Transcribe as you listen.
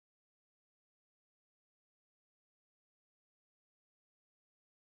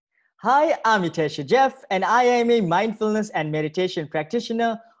Hi, I'm Hitesh Jeff, and I am a mindfulness and meditation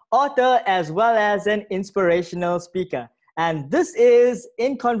practitioner, author, as well as an inspirational speaker. And this is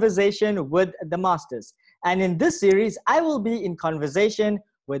In Conversation with the Masters. And in this series, I will be in conversation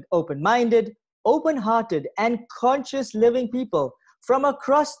with open minded, open hearted, and conscious living people from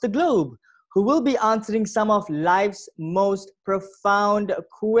across the globe who will be answering some of life's most profound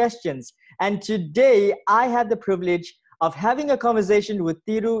questions. And today, I have the privilege of having a conversation with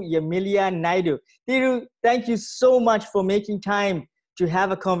Thiru Ymelia Naidu. Thiru, thank you so much for making time to have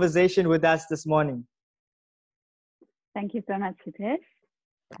a conversation with us this morning. Thank you so much, Hitesh.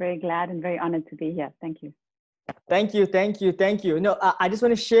 Very glad and very honored to be here. Thank you. Thank you, thank you, thank you. No, I just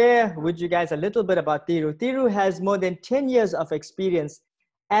want to share with you guys a little bit about Thiru. Thiru has more than 10 years of experience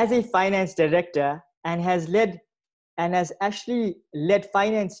as a finance director and has actually led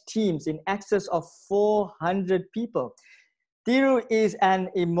finance teams in excess of 400 people. Thiru is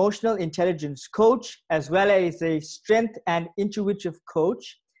an emotional intelligence coach as well as a strength and intuitive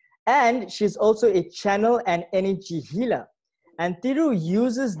coach. And she's also a channel and energy healer. And Thiru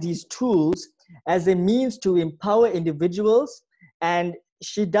uses these tools as a means to empower individuals. And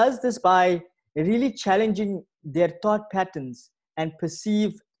she does this by really challenging their thought patterns and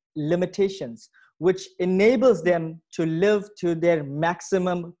perceived limitations, which enables them to live to their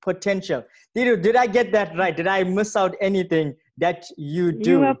maximum potential. Thiru, did I get that right? Did I miss out anything that you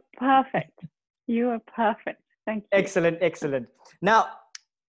do? You are perfect. You are perfect. Thank you. Excellent, excellent. Now,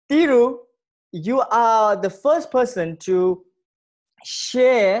 Thiru, you are the first person to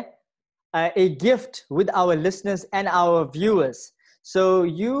share a gift with our listeners and our viewers. So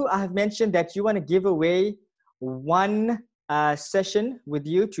you have mentioned that you want to give away one session with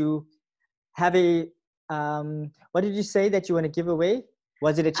you to have a, what did you say that you want to give away?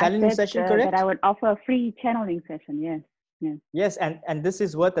 Was it a challenging session, correct? That I would offer a free channeling session, yes. Yes, yes, and this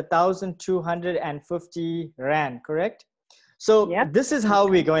is worth 1,250 Rand, correct? So yep. This is how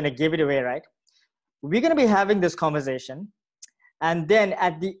we're going to give it away, right? We're going to be having this conversation. And then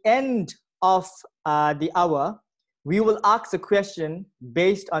at the end of the hour, we will ask a question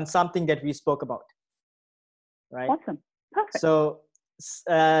based on something that we spoke about, right? Awesome, perfect. So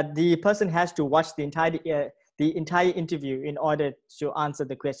the person has to watch the entire interview in order to answer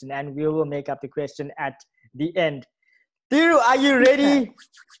the question, and we will make up the question at the end. Thiru, are you ready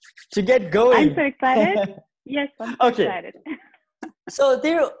to get going? I'm so excited. Yes, I'm so excited. So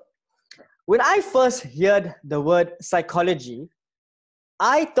Thiru, when I first heard the word psychology,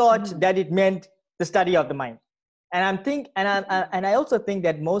 I thought that it meant the study of the mind. And I also think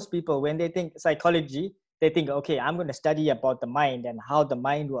that most people, when they think psychology, they think, okay, I'm going to study about the mind and how the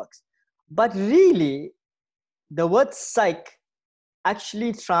mind works. But really, the word psych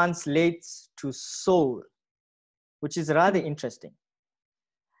actually translates to soul, which is rather interesting.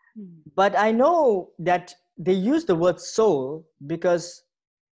 But I know that they use the word soul because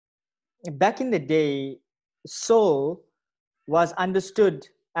back in the day, soul was understood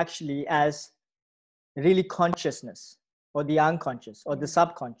actually as really consciousness or the unconscious or the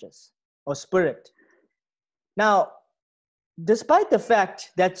subconscious or spirit. Now, despite the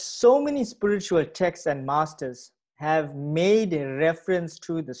fact that so many spiritual texts and masters have made a reference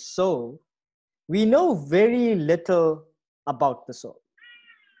to the soul, we know very little about the soul.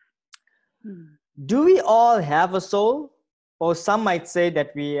 Do we all have a soul? Or some might say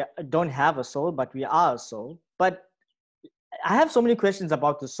that we don't have a soul, but we are a soul. But I have so many questions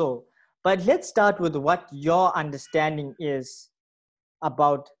about the soul. But let's start with what your understanding is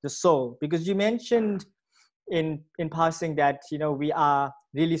about the soul, because you mentioned in passing that we are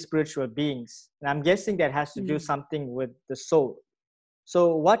really spiritual beings, and I'm guessing that has to do something with the soul.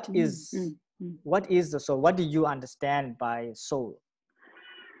 So what is the soul? What do you understand by soul?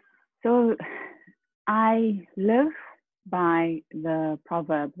 So I live by the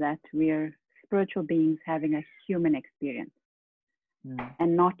proverb that we're spiritual beings having a human experience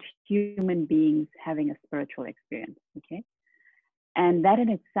and not human beings having a spiritual experience. Okay, and that in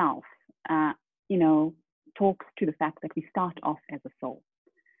itself talks to the fact that we start off as a soul.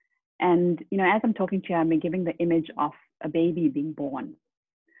 And as I'm talking to you, I'm giving the image of a baby being born.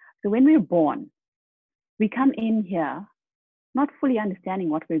 So when we're born, we come in here not fully understanding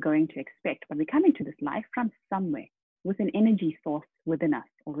what we're going to expect, but we come into this life from somewhere with an energy source within us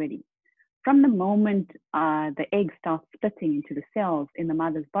already. From the moment the egg starts splitting into the cells in the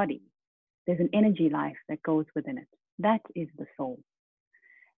mother's body, there's an energy life that goes within it. That is the soul.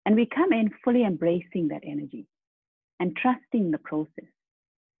 And we come in fully embracing that energy and trusting the process.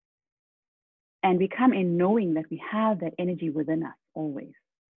 And we come in knowing that we have that energy within us always.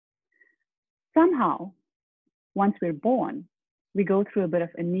 Somehow, once we're born, we go through a bit of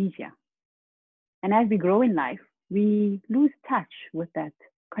amnesia. And as we grow in life, we lose touch with that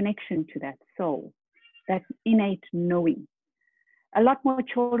connection to that soul, that innate knowing. A lot more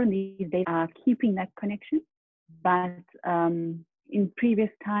children these days are keeping that connection, but in previous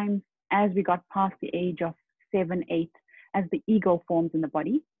times, as we got past the age of 7, 8, as the ego forms in the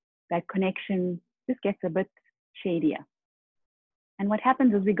body, that connection just gets a bit shadier. And what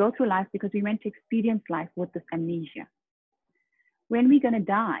happens is we go through life because we meant to experience life with this amnesia. When we're going to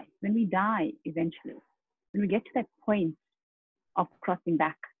die, when we die eventually, when we get to that point of crossing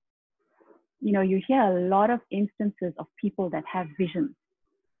back, you know, you hear a lot of instances of people that have visions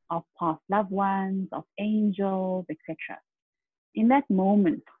of past loved ones, of angels, etc. In that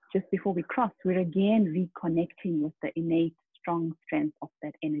moment, just before we cross, we're again reconnecting with the innate, strong strength of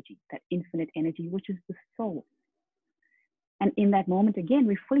that energy, that infinite energy, which is the soul. And in that moment, again,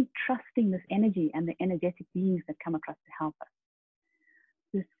 we're fully trusting this energy and the energetic beings that come across to help us.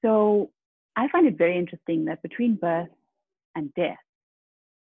 So I find it very interesting that between birth and death,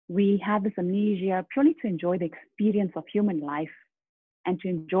 we have this amnesia purely to enjoy the experience of human life and to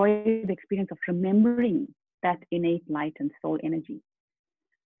enjoy the experience of remembering that innate light and soul energy.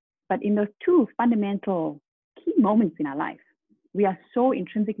 But in those two fundamental key moments in our life, we are so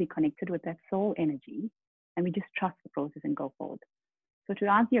intrinsically connected with that soul energy, and we just trust the process and go forward. So to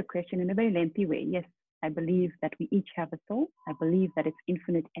answer your question in a very lengthy way, yes, I believe that we each have a soul. I believe that it's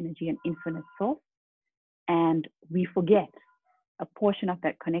infinite energy and infinite source. And we forget a portion of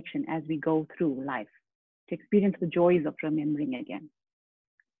that connection as we go through life to experience the joys of remembering again.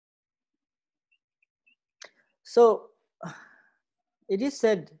 So it is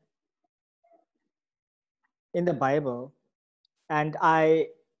said in the Bible, and I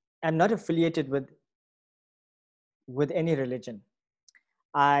am not affiliated with any religion.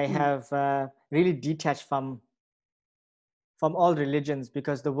 I have really detached from all religions,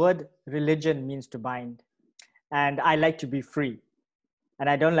 because the word religion means to bind, and I like to be free, and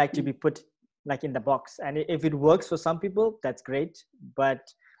I don't like to be put like in the box. And if it works for some people, that's great.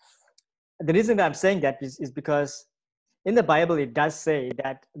 But the reason that I'm saying that is because in the Bible it does say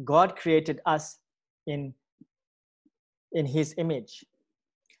that God created us in His image.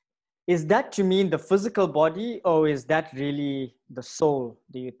 Is that to mean the physical body, or is that really the soul,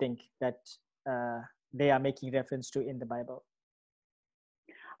 do you think, that they are making reference to in the Bible?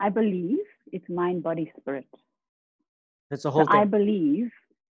 I believe it's mind, body, spirit. It's the whole thing. I believe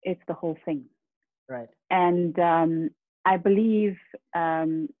it's the whole thing. Right. And I believe,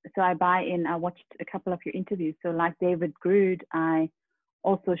 so I buy in, I watched a couple of your interviews. So like David Grood, I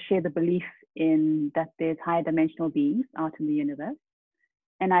also share the belief in that there's higher dimensional beings out in the universe.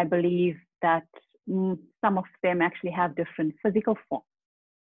 And I believe that some of them actually have different physical forms.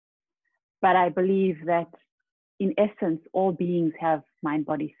 But I believe that in essence, all beings have mind,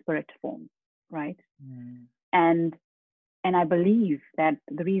 body, spirit forms, right? And I believe that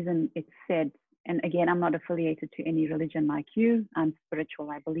the reason it's said, and again, I'm not affiliated to any religion like you, I'm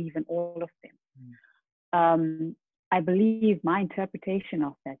spiritual, I believe in all of them. I believe my interpretation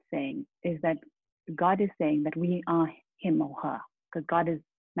of that saying is that God is saying that we are him or her, because God is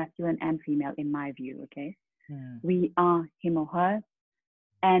masculine and female in my view, okay? We are him or her,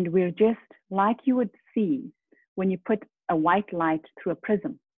 and we're just like you would see when you put a white light through a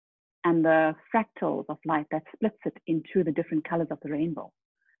prism and the fractals of light that splits it into the different colors of the rainbow.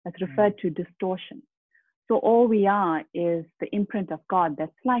 That's referred to distortion. So all we are is the imprint of God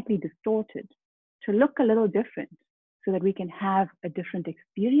that's slightly distorted to look a little different so that we can have a different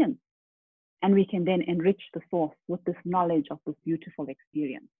experience, and we can then enrich the source with this knowledge of this beautiful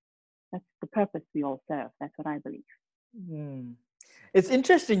experience. That's the purpose we all serve. That's what I believe. It's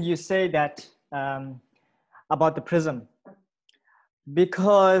interesting you say that about the prism,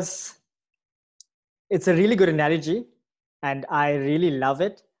 because it's a really good analogy and I really love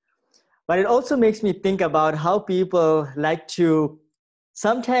it. But it also makes me think about how people like to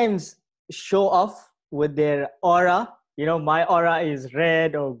sometimes show off with their aura. You know, my aura is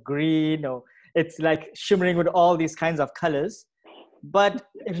red or green, or it's like shimmering with all these kinds of colors. But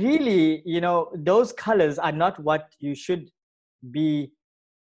really, you know, those colors are not what you should be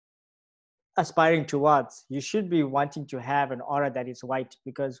aspiring towards. You should be wanting to have an aura that is white,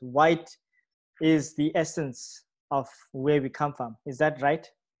 because white is the essence of where we come from. Is that right?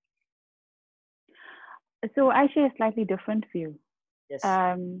 So I share a slightly different view. Yes.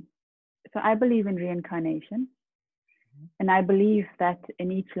 So I believe in reincarnation. And I believe that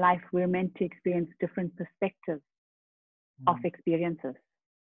in each life, we're meant to experience different perspectives of experiences.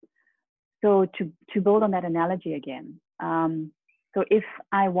 So to build on that analogy again, so if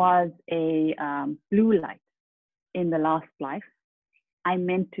I was a blue light in the last life, I'm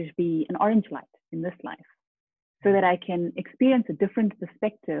meant to be an orange light in this life, so that I can experience a different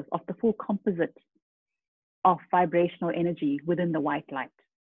perspective of the full composite of vibrational energy within the white light.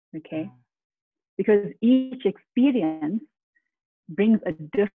 Okay? Because each experience brings a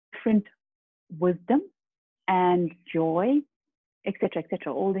different wisdom and joy, etc.,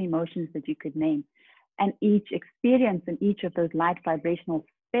 etc., all the emotions that you could name. And each experience in each of those light vibrational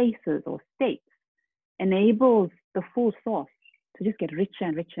spaces or states enables the full source to just get richer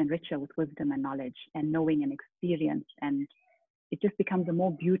and richer and richer with wisdom and knowledge and knowing and experience. And it just becomes a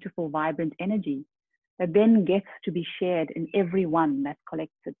more beautiful, vibrant energy that then gets to be shared in everyone that's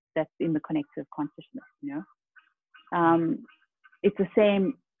collected, that's in the connective consciousness, you know. It's the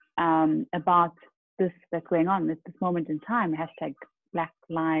same about this that's going on at this moment in time, hashtag Black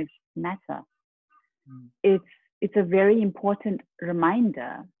Lives Matter. It's a very important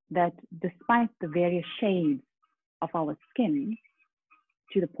reminder that despite the various shades of our skin,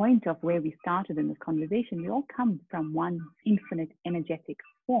 to the point of where we started in this conversation, we all come from one infinite energetic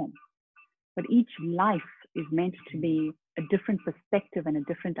form. But each life is meant to be a different perspective and a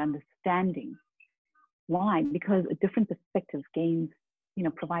different understanding. Why? Because a different perspective gains, you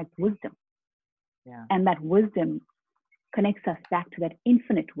know, provides wisdom. Yeah. And that wisdom connects us back to that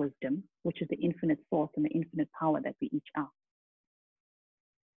infinite wisdom, which is the infinite source and the infinite power that we each are.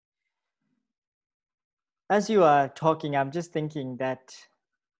 As you are talking, I'm just thinking that,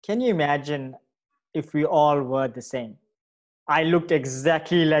 can you imagine if we all were the same? I looked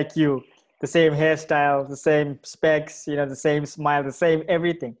exactly like you, the same hairstyle, the same specs, you know, the same smile, the same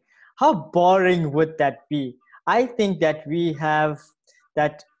everything. How boring would that be? I think that we have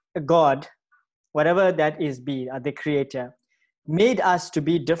that God, whatever that is be, the creator, made us to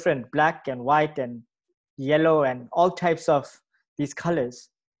be different, black and white and yellow and all types of these colors,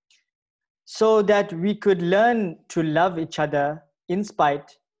 so that we could learn to love each other in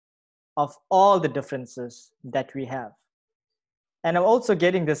spite of all the differences that we have. And I'm also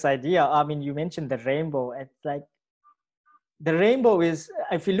getting this idea, I mean, you mentioned the rainbow. It's like, the rainbow is,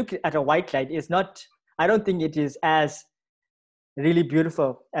 if you look at a white light, is not, I don't think it is as really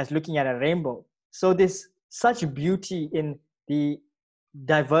beautiful as looking at a rainbow. So there's such beauty in the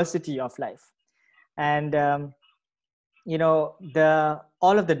diversity of life. And you know,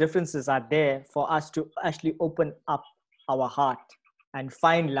 all of the differences are there for us to actually open up our heart and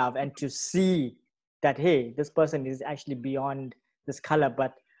find love, and to see that, hey, this person is actually beyond this color,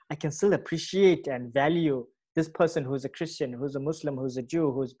 but I can still appreciate and value this person who's a Christian, who's a Muslim, who's a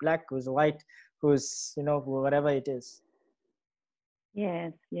Jew, who's black, who's white, who's, you know, whatever it is.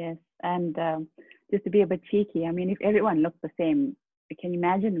 Yes, yes. And just to be a bit cheeky, I mean, if everyone looked the same, can you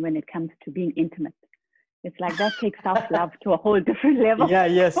imagine when it comes to being intimate? It's like that takes self-love to a whole different level. Yeah,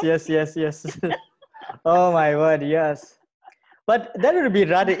 yes. Oh my word, yes. But that would be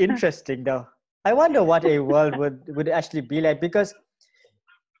rather interesting, though. I wonder what a world would actually be like, because,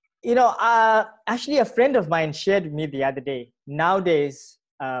 you know, actually a friend of mine shared with me the other day. Nowadays,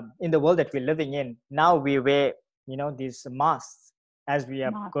 in the world that we're living in, now we wear, you know, these masks as we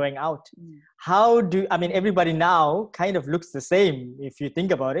are going out. I mean, everybody now kind of looks the same if you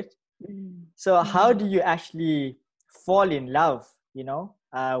think about it. So how do you actually fall in love, you know,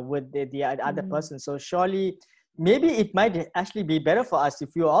 with the other person? So surely, maybe it might actually be better for us if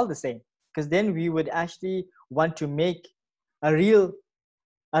we were all the same, because then we would actually want to make a real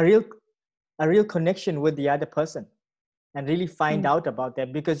connection with the other person and really find out about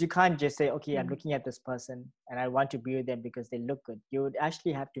them. Because you can't just say, okay, I'm looking at this person and I want to be with them because they look good. You would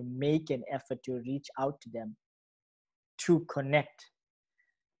actually have to make an effort to reach out to them, to connect.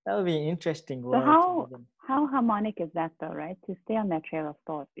 That would be an interesting word. So how harmonic is that, though, right? To stay on that trail of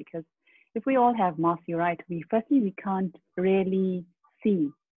thought, because if we all have masks, you're right, we can't really see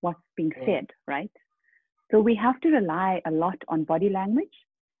what's being said, right? So we have to rely a lot on body language,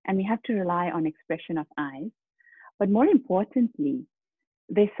 and we have to rely on expression of eyes. But more importantly,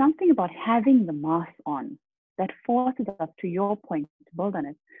 there's something about having the mask on that forces us, to your point, to build on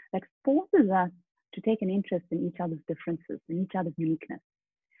it, that forces us to take an interest in each other's differences, in each other's uniqueness.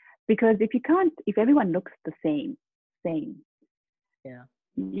 Because if everyone looks the same, yeah,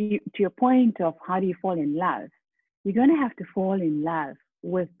 to your point of how do you fall in love, you're going to have to fall in love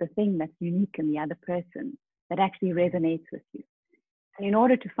with the thing that's unique in the other person that actually resonates with you. And in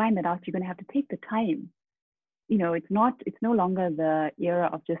order to find that out, you're going to have to take the time. You know, it's no longer the era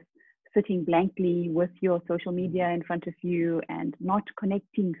of just sitting blankly with your social media in front of you and not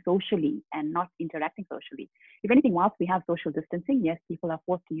connecting socially and not interacting socially. If anything, whilst we have social distancing, yes, people are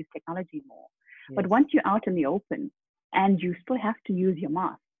forced to use technology more. Yes. But once you're out in the open and you still have to use your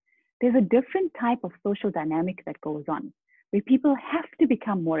mask, there's a different type of social dynamic that goes on. where people have to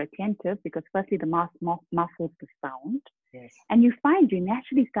become more attentive because firstly the muscles the sound, Yes. and you find you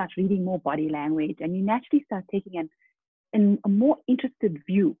naturally start reading more body language, and you naturally start taking a more interested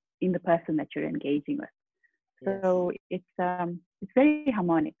view in the person that you're engaging with. Yes. So it's very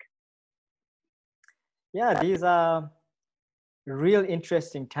harmonic. Yeah, these are real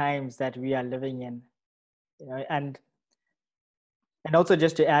interesting times that we are living in, you know, and also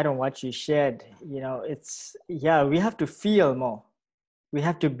just to add on what you shared, you know, it's, yeah, we have to feel more. We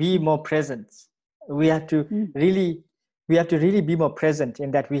have to be more present. We have to really, be more present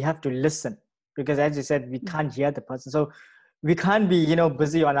in that we have to listen, because as you said, we can't hear the person. So we can't be, you know,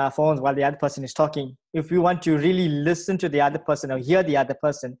 busy on our phones while the other person is talking. If we want to really listen to the other person or hear the other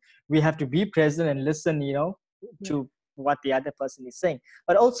person, we have to be present and listen, you know, to what the other person is saying.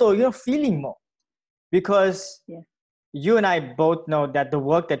 But also, you know, feeling more, because you and I both know that the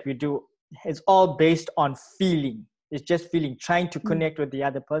work that we do is all based on feeling. It's just feeling, trying to connect with the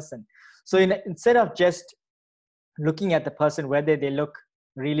other person. So instead of just looking at the person, whether they look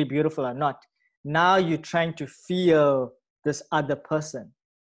really beautiful or not, now you're trying to feel this other person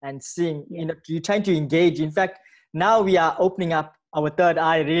and seeing, you know, you're trying to engage. In fact, now we are opening up our third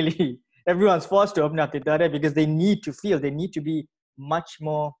eye, really. Everyone's forced to open up the third eye because they need to feel, they need to be much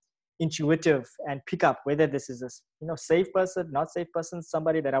more intuitive and pick up whether this is a, you know, safe person, not safe person,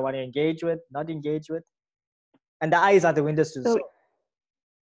 somebody that I want to engage with, not engage with. And the eyes are the windows to the soul.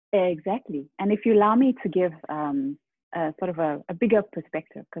 Exactly. And if you allow me to give sort of a bigger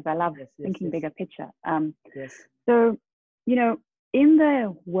perspective, because I love thinking bigger picture. So, you know, in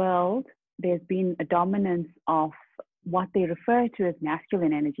the world, there's been a dominance of what they refer to as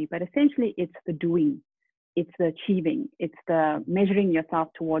masculine energy, but essentially it's the doing, it's the achieving, it's the measuring yourself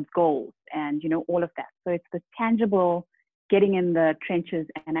towards goals, and, you know, all of that. So it's the tangible, getting in the trenches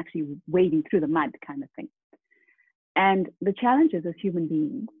and actually wading through the mud kind of thing. And the challenge is, as human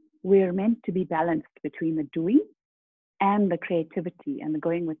beings, we're meant to be balanced between the doing and the creativity and the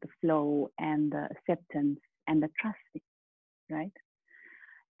going with the flow and the acceptance and the trusting, right?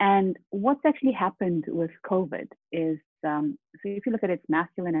 And what's actually happened with COVID is, so if you look at its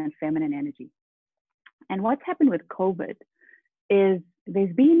masculine and feminine energy, and what's happened with COVID is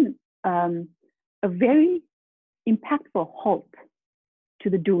there's been a very impactful halt to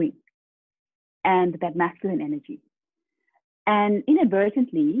the doing and that masculine energy. And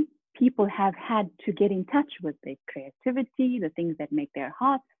inadvertently, people have had to get in touch with their creativity, the things that make their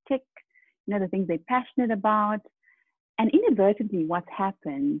hearts tick, you know, the things they're passionate about. And inadvertently, what's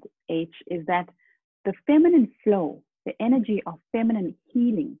happened, H, is that the feminine flow, the energy of feminine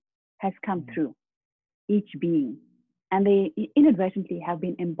healing has come through each being. And they inadvertently have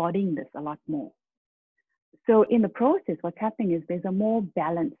been embodying this a lot more. So in the process, what's happening is there's a more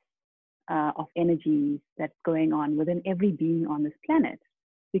balance of energies that's going on within every being on this planet.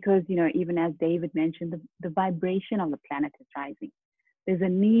 Because, you know, even as David mentioned, the vibration of the planet is rising. There's a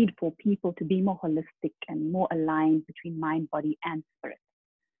need for people to be more holistic and more aligned between mind, body, and spirit.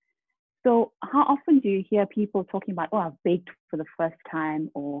 So how often do you hear people talking about, oh, I've baked for the first time,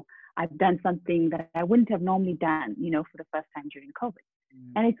 or I've done something that I wouldn't have normally done, you know, for the first time during COVID.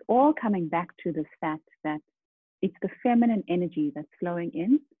 And it's all coming back to this fact that it's the feminine energy that's flowing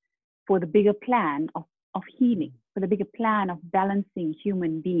in for the bigger plan of healing, for the bigger plan of balancing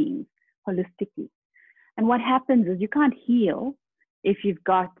human beings holistically. And what happens is you can't heal if you've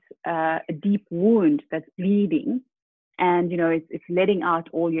got a deep wound that's bleeding and, you know, it's letting out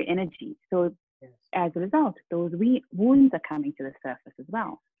all your energy. So as a result, those wounds are coming to the surface as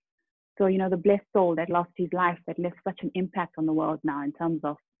well. So, you know, the blessed soul that lost his life, that left such an impact on the world now in terms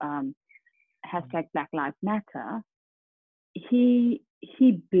of hashtag Black Lives Matter, he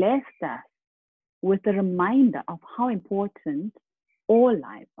blessed us with a reminder of how important all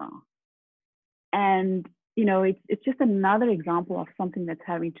lives are. And, you know, it's just another example of something that's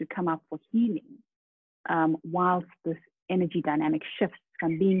having to come up for healing, whilst this energy dynamic shifts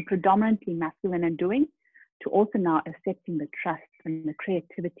from being predominantly masculine and doing to also now accepting the trust and the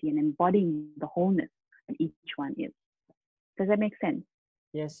creativity and embodying the wholeness that each one is. Does that make sense?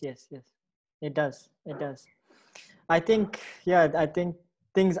 Yes. It does. I think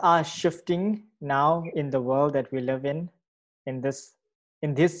things are shifting now in the world that we live in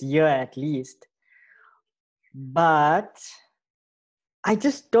this year at least. But I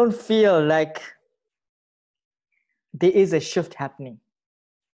just don't feel like there is a shift happening.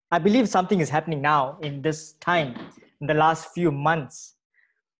 I believe something is happening now in this time, in the last few months.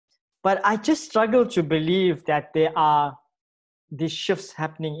 But I just struggle to believe that there are these shifts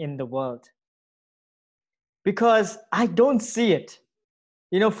happening in the world, because I don't see it.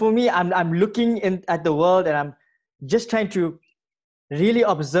 You know, for me, I'm looking at the world and I'm just trying to really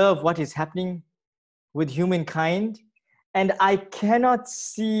observe what is happening with humankind, and I cannot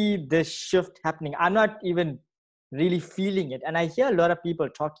see this shift happening. I'm not even really feeling it. And I hear a lot of people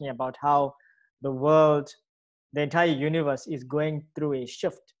talking about how the world, the entire universe is going through a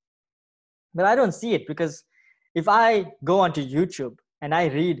shift. But I don't see it, because if I go onto YouTube and I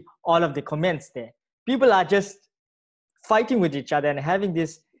read all of the comments there, people are just fighting with each other and having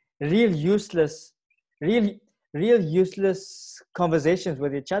this real useless, real, real useless conversations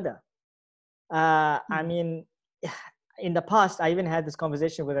with each other. I mean, in the past, I even had this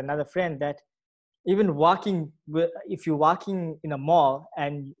conversation with another friend that even walking, if you're walking in a mall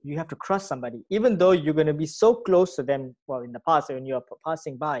and you have to cross somebody, even though you're going to be so close to them, well, in the past, when you're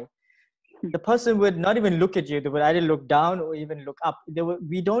passing by, the person would not even look at you. They would either look down or even look up.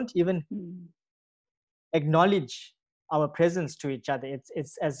 We don't even acknowledge our presence to each other.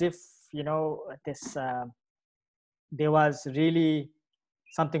 It's as if, you know, this there was really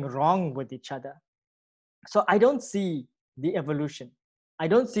something wrong with each other. So I don't see the evolution. I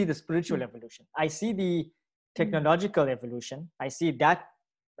don't see the spiritual evolution. I see the technological evolution. I see that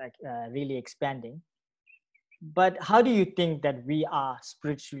like really expanding. But how do you think that we are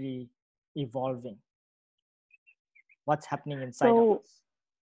spiritually evolving? What's happening inside of us?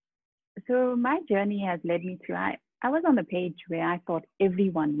 So my journey has led me to, I was on the page where I thought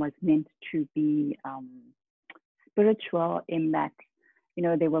everyone was meant to be spiritual, in that, you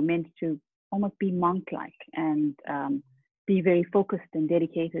know, they were meant to almost be monk-like and be very focused and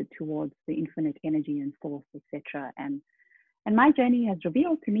dedicated towards the infinite energy and source, etc. And my journey has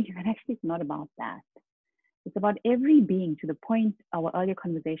revealed to me that actually it's not about that. It's about every being, to the point our earlier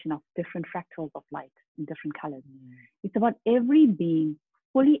conversation of different fractals of light in different colors. It's about every being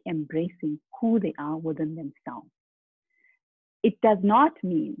fully embracing who they are within themselves. It does not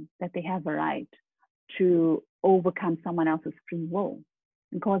mean that they have a right to overcome someone else's free will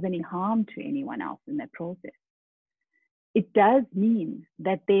and cause any harm to anyone else in that process. It does mean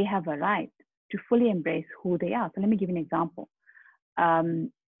that they have a right to fully embrace who they are. So let me give you an example.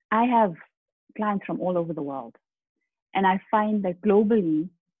 I have clients from all over the world, and I find that globally,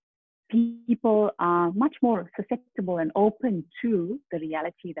 people are much more susceptible and open to the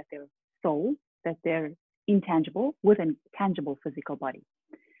reality that they're soul, that they're intangible with a tangible physical body.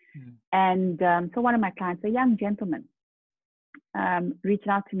 And so one of my clients, a young gentleman, reached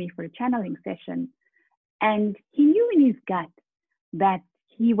out to me for a channeling session, and he knew in his gut that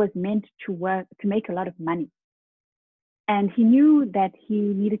he was meant to work, to make a lot of money. And he knew that he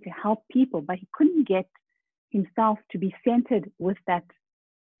needed to help people, but he couldn't get himself to be centered with that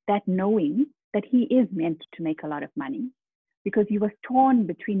knowing that he is meant to make a lot of money, because he was torn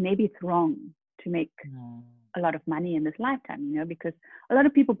between, maybe it's wrong to make a lot of money in this lifetime, you know, because a lot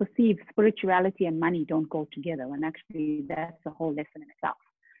of people perceive spirituality and money don't go together, when actually that's a whole lesson in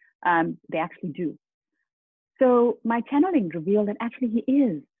itself. They actually do. So my channeling revealed that actually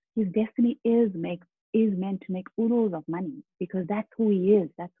his destiny is meant to make oodles of money, because that's who he is.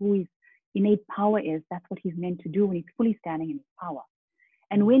 That's who his innate power is. That's what he's meant to do when he's fully standing in his power.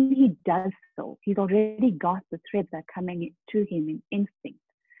 And when he does so, he's already got the threads that are coming to him in instinct,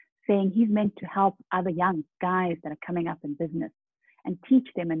 saying he's meant to help other young guys that are coming up in business and teach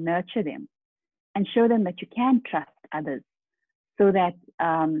them and nurture them and show them that you can trust others, so that,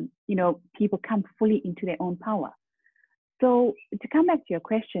 you know, people come fully into their own power. So to come back to your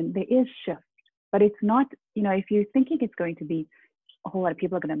question, there is shift, but it's not, you know, if you're thinking it's going to be a whole lot of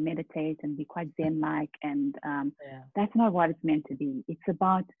people are going to meditate and be quite Zen-like, and that's not what it's meant to be. It's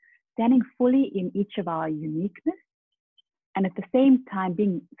about standing fully in each of our uniqueness, and at the same time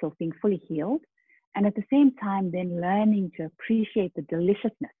being fully healed, and at the same time then learning to appreciate the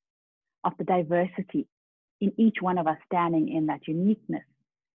deliciousness of the diversity in each one of us, standing in that uniqueness,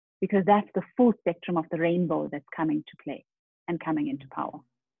 because that's the full spectrum of the rainbow that's coming to play and coming into power.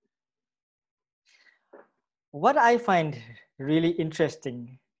 What I find really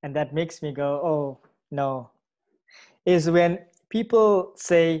interesting, and that makes me go, oh no, is when people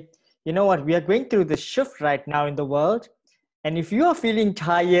say, you know what, we are going through this shift right now in the world, and if you are feeling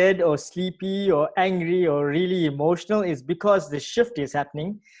tired or sleepy or angry or really emotional, it's because the shift is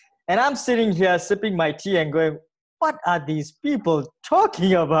happening. And I'm sitting here sipping my tea and going, what are these people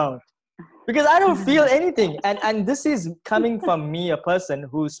talking about? Because I don't feel anything. And this is coming from me, a person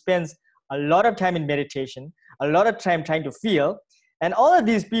who spends a lot of time in meditation, a lot of time trying to feel. And all of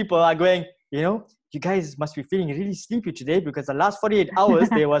these people are going, you know, you guys must be feeling really sleepy today, because the last 48 hours,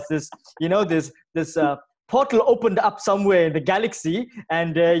 there was this, you know, this portal opened up somewhere in the galaxy.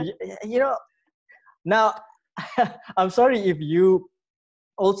 And, you know, now, I'm sorry if you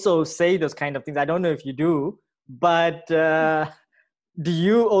also say those kind of things. I don't know if you do, But do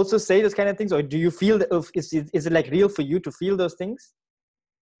you also say those kind of things, or do you feel that, is it like real for you to feel those things?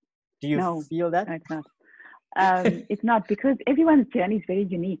 Do you No, feel that? no, it's not. It's not, because everyone's journey is very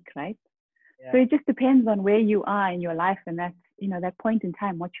unique, right? Yeah. So it just depends on where you are in your life, and that's, that point in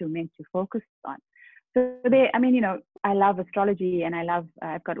time, what you're meant to focus on. So I love astrology, and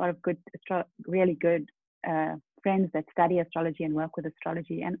I've got a lot of good, really good friends that study astrology and work with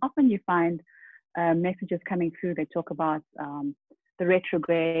astrology. And often you find messages coming through that talk about the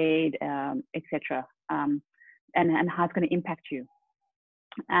retrograde, etc., and how it's going to impact you.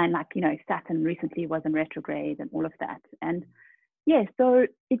 And Saturn recently was in retrograde and all of that. And yeah, so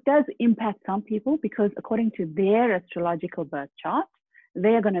it does impact some people, because according to their astrological birth chart,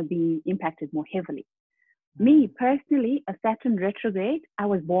 they're going to be impacted more heavily. Me personally, a Saturn retrograde, I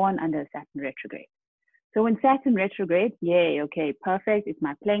was born under a Saturn retrograde. So when Saturn retrograde, yay, okay, perfect. It's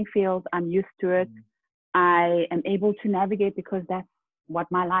my playing field. I'm used to it. I am able to navigate, because that's what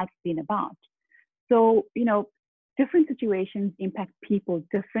my life's been about. So, different situations impact people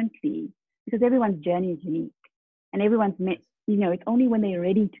differently, because everyone's journey is unique, and everyone's it's only when they're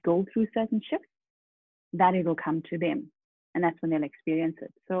ready to go through certain shifts that it will come to them, and that's when they'll experience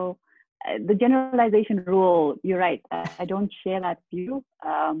it. So the generalization rule, you're right. I don't share that view.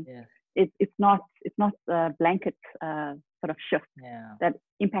 It's not a blanket sort of shift that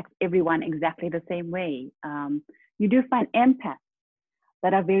impacts everyone exactly the same way. You do find empaths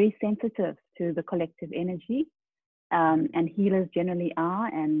that are very sensitive to the collective energy, and healers generally are,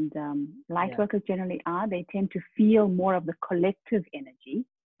 and light workers generally are. They tend to feel more of the collective energy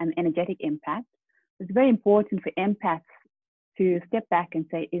and energetic impact. It's very important for empaths to step back and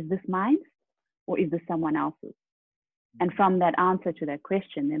say, is this mine, or is this someone else's? And from that answer to that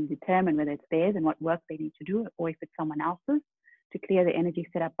question, then determine whether it's theirs and what work they need to do, or if it's someone else's, to clear the energy,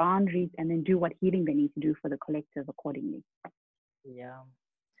 set up boundaries, and then do what healing they need to do for the collective accordingly. Yeah.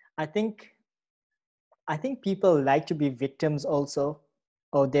 I think people like to be victims also,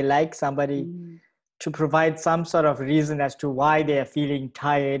 or they like somebody to provide some sort of reason as to why they are feeling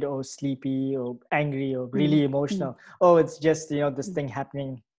tired or sleepy or angry or really emotional. Oh, it's just, this thing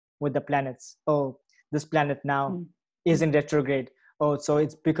happening with the planets. Oh, this planet now is in retrograde. Oh, so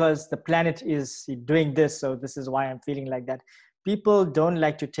it's because the planet is doing this. So this is why I'm feeling like that. People don't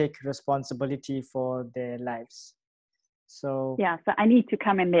like to take responsibility for their lives. So I need to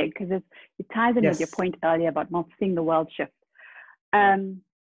come in there, because it ties in with your point earlier about not seeing the world shift.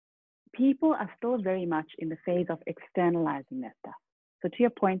 People are still very much in the phase of externalizing their stuff. So to your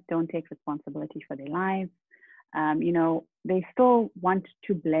point, don't take responsibility for their lives. They still want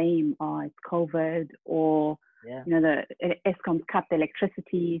to blame, it's COVID, or the ESCOM's cut the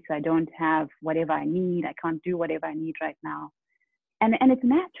electricity, so I don't have whatever I need. I can't do whatever I need right now. And it's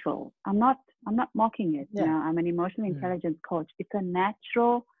natural. I'm not mocking it. I'm an emotional intelligence coach. It's a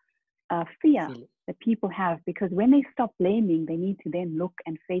natural fear that people have, because when they stop blaming, they need to then look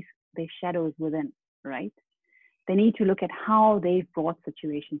and face their shadows within, right? They need to look at how they've brought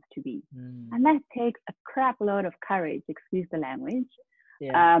situations to be. And that takes a crap load of courage, excuse the language,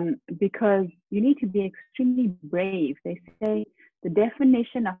 because you need to be extremely brave. They say the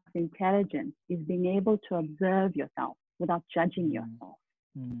definition of intelligence is being able to observe yourself without judging yourself,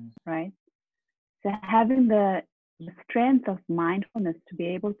 right? So having the strength of mindfulness to be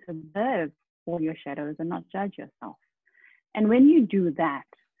able to observe all your shadows and not judge yourself. And when you do that,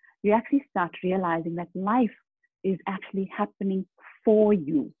 you actually start realizing that life is actually happening for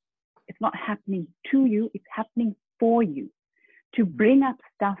you. It's not happening to you, it's happening for you, to bring up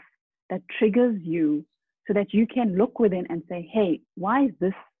stuff that triggers you, so that you can look within and say, hey, why is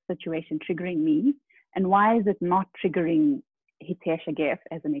this situation triggering me? And why is it not triggering Hitesh Agef,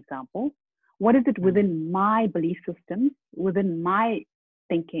 as an example? What is it within my belief systems, within my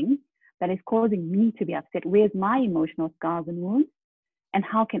thinking, that is causing me to be upset? Where's my emotional scars and wounds? And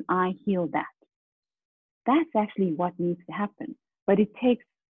how can I heal that? That's actually what needs to happen. But it takes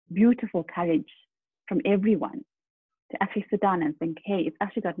beautiful courage from everyone to actually sit down and think, hey, it's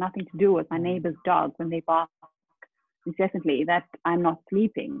actually got nothing to do with my neighbor's dog when they bark incessantly, that I'm not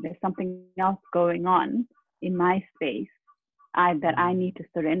sleeping. There's something else going on in my space that I need to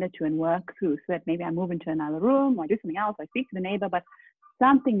surrender to and work through, so that maybe I move into another room or do something else, I speak to the neighbor, but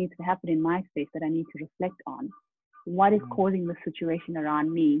something needs to happen in my space that I need to reflect on. What is causing the situation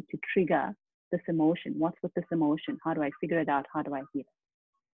around me to trigger this emotion? What's with this emotion? How do I figure it out? How do I heal it?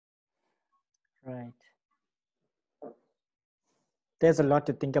 Right. There's a lot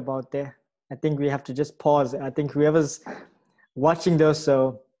to think about there. I think we have to just pause. I think whoever's watching those,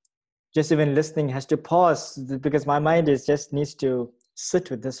 so just even listening, has to pause, because my mind just needs to sit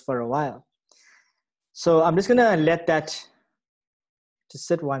with this for a while. So I'm just going to let that to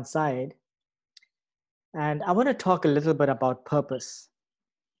sit one side. And I want to talk a little bit about purpose.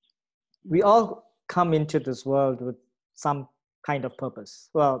 We all come into this world with some kind of purpose.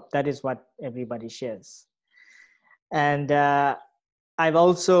 Well, that is what everybody shares. And I've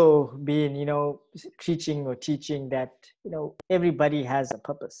also been, preaching or teaching that, everybody has a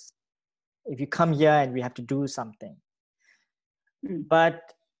purpose. If you come here and we have to do something.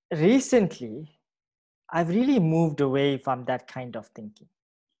 But recently, I've really moved away from that kind of thinking.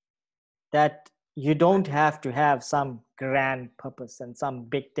 That you don't have to have some grand purpose and some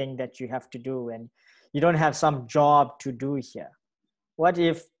big thing that you have to do, and you don't have some job to do here. What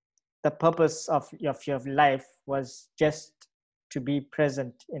if the purpose of your life was just to be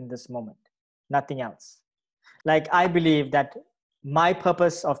present in this moment, nothing else? Like, I believe that my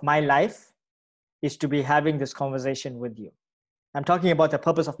purpose of my life is to be having this conversation with you. I'm talking about the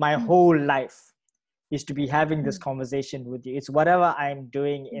purpose of my whole life is to be having this conversation with you. It's whatever I'm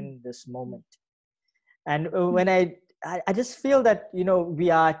doing in this moment. And when I just feel that, we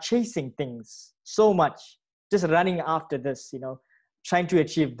are chasing things so much, just running after this, trying to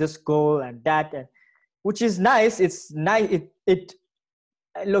achieve this goal and that, which is nice. It's nice.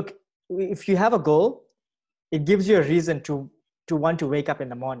 Look, if you have a goal, it gives you a reason to want to wake up in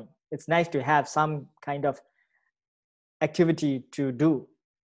the morning. It's nice to have some kind of activity to do.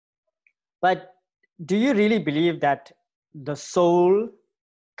 But do you really believe that the soul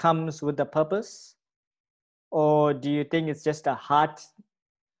comes with a purpose? Or do you think it's just a heart's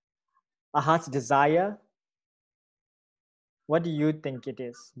desire? What do you think it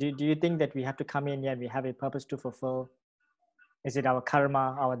is? Do you think that we have to come in here and we have a purpose to fulfill? Is it our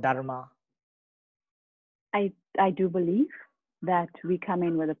karma, our dharma? I do believe that we come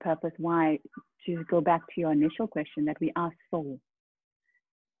in with a purpose. Why? To go back to your initial question, that we are soul.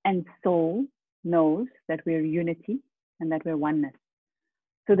 And soul knows that we're unity and that we're oneness.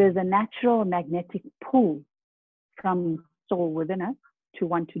 So there's a natural magnetic pull from soul within us to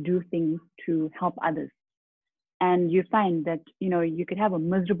want to do things to help others. And you find that, you could have a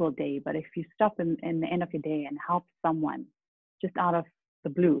miserable day, but if you stop in the end of your day and help someone just out of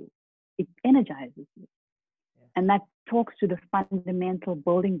the blue, it energizes you. Yeah. And that talks to the fundamental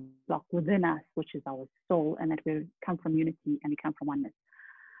building block within us, which is our soul, and that we come from unity and we come from oneness.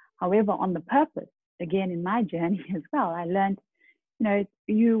 However, on the purpose, again, in my journey as well, I learned, when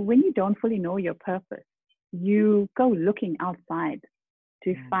you don't fully know your purpose, you go looking outside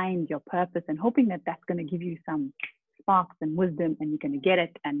to find your purpose and hoping that that's going to give you some sparks and wisdom, and you're going to get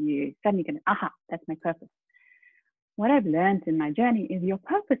it, and you suddenly going to, aha, that's my purpose. What I've learned in my journey is your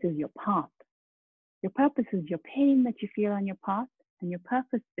purpose is your path. Your purpose is your pain that you feel on your path, and your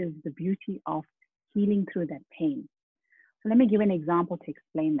purpose is the beauty of healing through that pain. So let me give an example to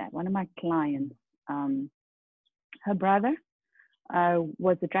explain that. One of my clients, her brother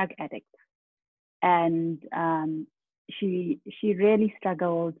was a drug addict, and she really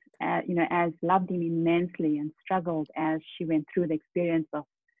struggled, as loved him immensely, and struggled as she went through the experience of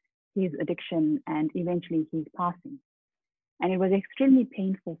his addiction and eventually his passing. And it was extremely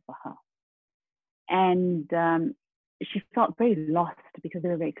painful for her. And she felt very lost because they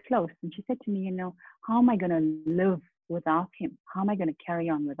were very close. And she said to me, how am I going to live without him? How am I going to carry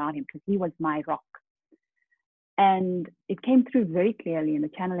on without him? Because he was my rock. And it came through very clearly in the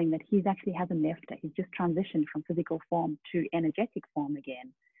channeling that he actually hasn't left her. He's just transitioned from physical form to energetic form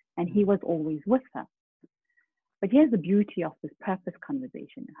again. And he was always with her. But here's the beauty of this purpose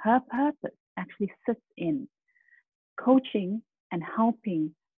conversation. Her purpose actually sits in coaching and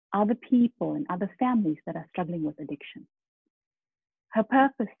helping other people and other families that are struggling with addiction. Her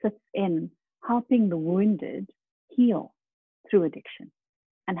purpose sits in helping the wounded heal through addiction,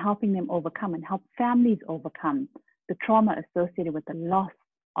 and helping them overcome and help families overcome the trauma associated with the loss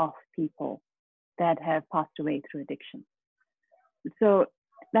of people that have passed away through addiction. So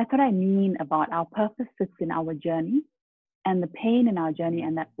that's what I mean about our purpose sits in our journey, and the pain in our journey,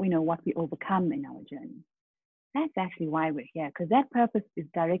 and that we know what we overcome in our journey. That's actually why we're here, because that purpose is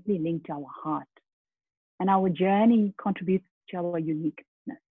directly linked to our heart, and our journey contributes to our uniqueness.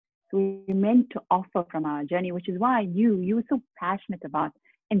 So we're meant to offer from our journey, which is why you were so passionate about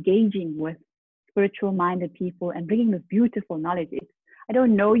engaging with spiritual minded people and bringing this beautiful knowledge. I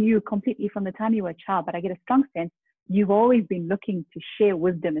don't know you completely from the time you were a child, but I get a strong sense you've always been looking to share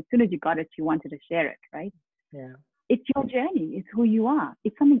wisdom. As soon as you got it, you wanted to share it, right? Yeah. It's your journey. It's who you are.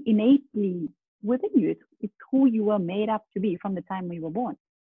 It's something innately within you. It's who you were made up to be from the time we were born.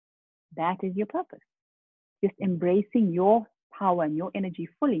 That is your purpose. Just embracing your power and your energy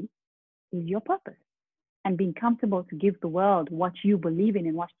fully is your purpose. And being comfortable to give the world what you believe in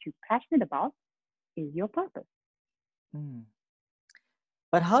and what you're passionate about is your purpose. Mm.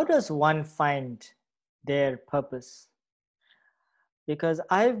 But how does one find their purpose? Because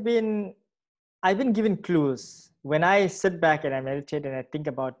I've been given clues when I sit back and I meditate and I think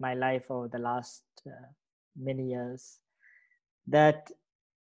about my life over the last many years, that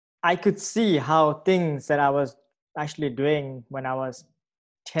I could see how things that I was actually doing when I was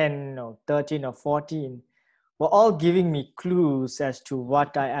 10 or 13 or 14 were all giving me clues as to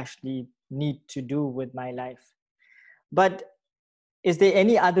what I actually need to do with my life. But is there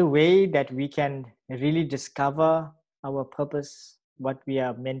any other way that we can really discover our purpose, what we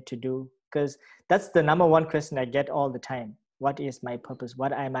are meant to do? Because that's the number one question I get all the time. What is my purpose?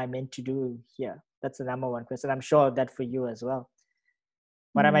 What am I meant to do here? That's the number one question. I'm sure that for you as well.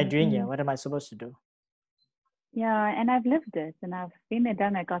 What am I doing here? What am I supposed to do? Yeah, and I've lived it, and I've been there,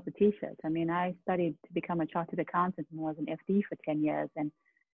 done. I got the T-shirt. I mean, I studied to become a chartered accountant and was an FD for 10 years. And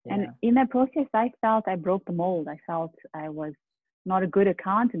in that process, I felt I broke the mold. I felt I was not a good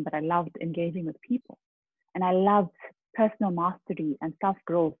accountant, but I loved engaging with people, and I loved personal mastery and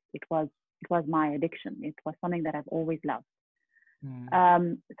self-growth. It was my addiction. It was something that I've always loved.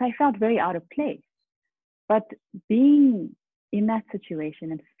 So I felt very out of place. But being in that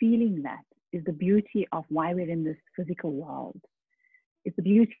situation and feeling that is the beauty of why we're in this physical world. It's the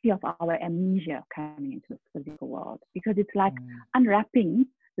beauty of our amnesia coming into this physical world, because it's like unwrapping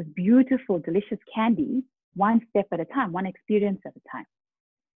this beautiful, delicious candy one step at a time, one experience at a time.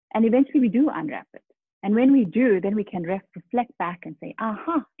 And eventually we do unwrap it. And when we do, then we can reflect back and say,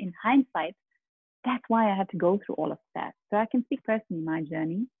 aha, in hindsight, that's why I had to go through all of that. So I can speak personally, my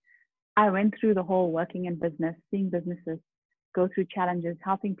journey. I went through the whole working in business, seeing businesses go through challenges,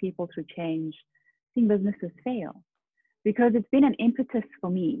 helping people through change, seeing businesses fail, because it's been an impetus for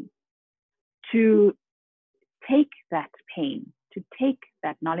me to take that pain, to take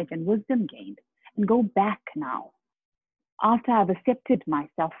that knowledge and wisdom gained and go back now after I've accepted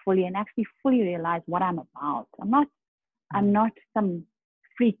myself fully and actually fully realized what I'm about. I'm not some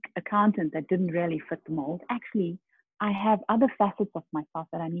freak accountant that didn't really fit the mold. Actually, I have other facets of myself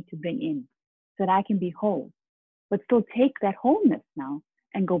that I need to bring in so that I can be whole, but still take that wholeness now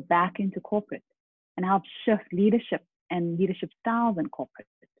and go back into corporate and help shift leadership and leadership styles in corporate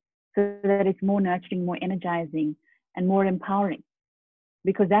so that it's more nurturing, more energizing, and more empowering,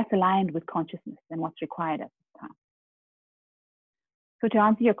 because that's aligned with consciousness and what's required at this time. So to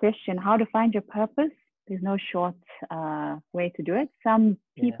answer your question, how to find your purpose, there's no short way to do it. Some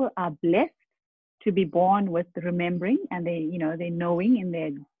people are blessed to be born with the remembering and they're knowing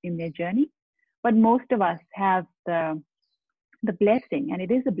in their journey. But most of us have the blessing, and it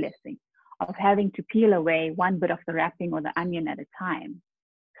is a blessing, of having to peel away one bit of the wrapping or the onion at a time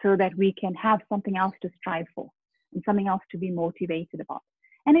so that we can have something else to strive for and something else to be motivated about.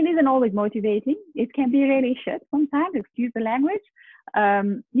 And it isn't always motivating. It can be really shit sometimes, excuse the language.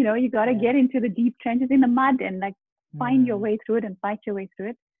 You got to get into the deep trenches in the mud and find your way through it and fight your way through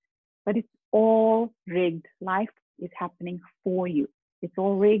it. But it's all rigged. Life is happening for you. It's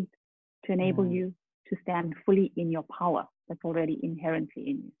all rigged to enable you to stand fully in your power that's already inherently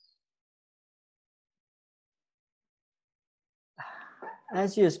in you.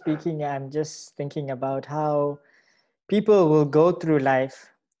 As you're speaking, I'm just thinking about how people will go through life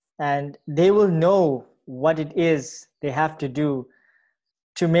and they will know what it is they have to do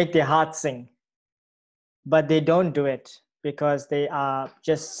to make their heart sing, but they don't do it because they are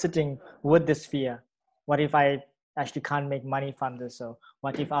just sitting with this fear. What if I actually can't make money from this? Or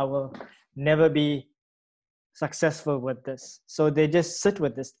what if I will never be successful with this? So they just sit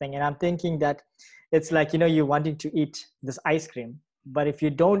with this thing. And I'm thinking that it's like, you're wanting to eat this ice cream, but if you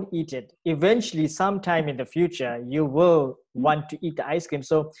don't eat it, eventually sometime in the future, you will want to eat the ice cream.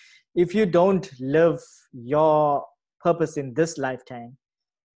 So if you don't live your purpose in this lifetime,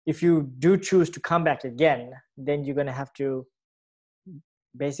 if you do choose to come back again, then you're going to have to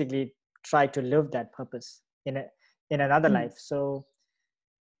basically try to live that purpose in another life. So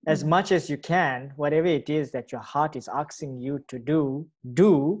as much as you can, whatever it is that your heart is asking you to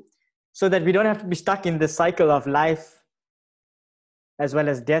do, so that we don't have to be stuck in the cycle of life as well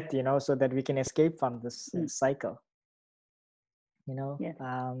as death, so that we can escape from this cycle. Yes,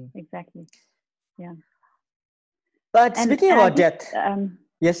 exactly. Yeah. But speaking about death,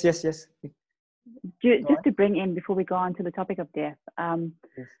 yes. Just to bring in, before we go on to the topic of death,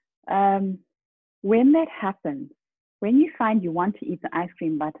 when that happens, when you find you want to eat the ice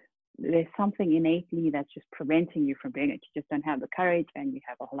cream, but there's something innately that's just preventing you from doing it, you just don't have the courage and you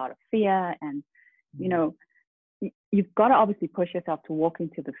have a whole lot of fear, and you've got to obviously push yourself to walk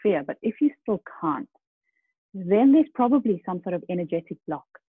into the fear. But if you still can't, then there's probably some sort of energetic block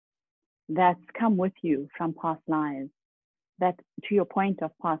that's come with you from past lives, that to your point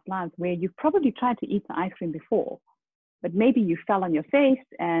of past lives, where you've probably tried to eat the ice cream before, but maybe you fell on your face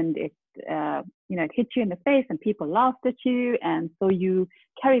and it hit you in the face and people laughed at you. And so you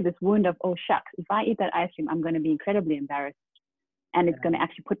carry this wound of, oh, shucks, if I eat that ice cream, I'm going to be incredibly embarrassed and it's going to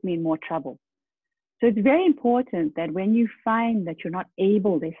actually put me in more trouble. So it's very important that when you find that you're not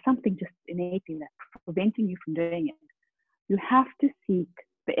able, there's something just innately that's preventing you from doing it, you have to seek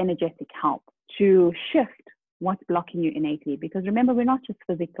the energetic help to shift what's blocking you innately. Because remember, we're not just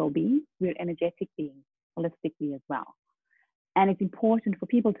physical beings, we're energetic beings, holistically as well. And it's important for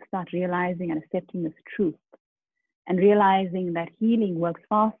people to start realizing and accepting this truth and realizing that healing works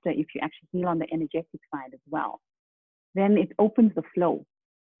faster if you actually heal on the energetic side as well. Then it opens the flow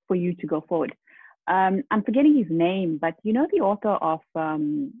for you to go forward. I'm forgetting his name, but you know the author of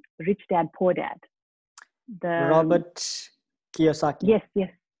Rich Dad, Poor Dad? Robert Kiyosaki.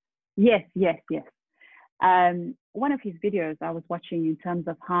 Yes. One of his videos I was watching in terms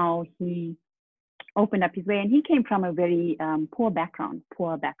of how he opened up his way, and he came from a very poor background,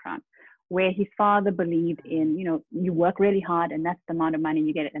 where his father believed in, you work really hard and that's the amount of money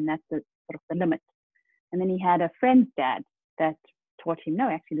you get, and that's the sort of the limit. And then he had a friend's dad that taught him, no,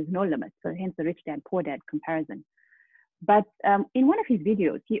 actually there's no limit. So hence the rich dad, poor dad comparison. But in one of his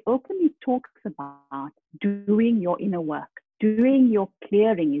videos, he openly talks about doing your inner work, doing your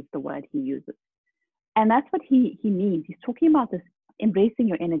clearing is the word he uses. And that's what he means. He's talking about this, embracing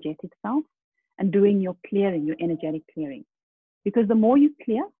your energetic self and doing your clearing, your energetic clearing. Because the more you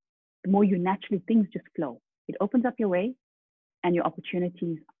clear, the more you naturally, things just flow. It opens up your way and your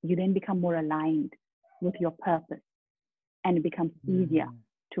opportunities. You then become more aligned with your purpose, and it becomes easier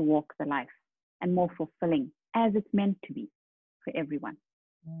to walk the life and more fulfilling, as it's meant to be for everyone.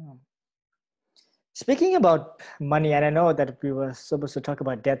 Speaking about money, and I know that we were supposed to talk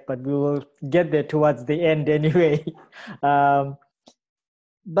about debt, but we will get there towards the end anyway. But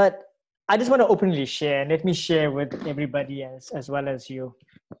I just want to openly share, and let me share with everybody as well as you,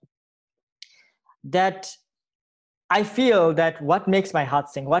 that I feel that what makes my heart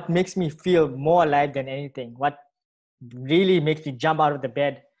sing, what makes me feel more alive than anything, what really makes me jump out of the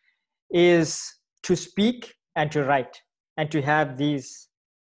bed is to speak and to write and to have these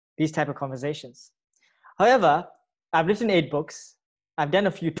type of conversations. However, I've written 8 books. I've done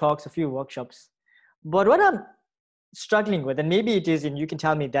a few talks, a few workshops. But what I'm struggling with, and maybe it is, and you can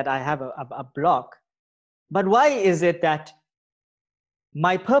tell me that I have a block, but why is it that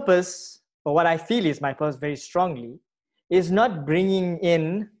my purpose, or what I feel is my purpose very strongly, is not bringing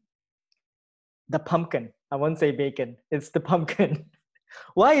in the pumpkin? I won't say bacon, it's the pumpkin.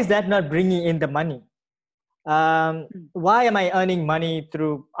 Why is that not bringing in the money? Why am I earning money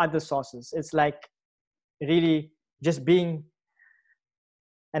through other sources? It's like really just being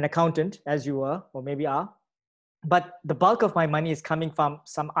an accountant, as you were, or maybe are, but the bulk of my money is coming from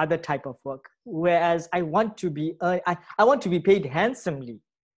some other type of work. Whereas I want to be, I want to be paid handsomely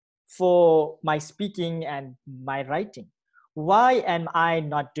for my speaking and my writing. Why am I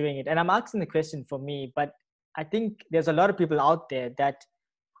not doing it? And I'm asking the question for me, but I think there's a lot of people out there that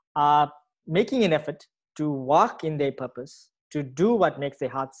are making an effort to walk in their purpose, to do what makes their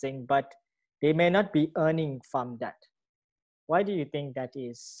heart sing, but they may not be earning from that. Why do you think that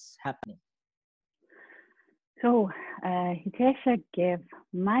is happening? So, Hitesha gave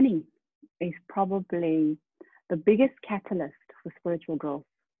money is probably the biggest catalyst for spiritual growth,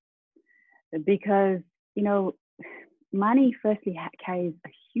 because, money firstly carries a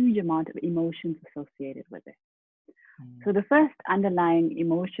huge amount of emotions associated with it. So the first underlying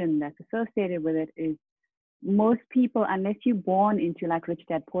emotion that's associated with it is, most people, unless you're born into, like Rich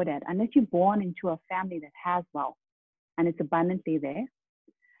Dad, Poor Dad, unless you're born into a family that has wealth and it's abundantly there,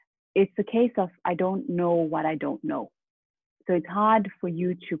 it's a case of, I don't know what I don't know. So it's hard for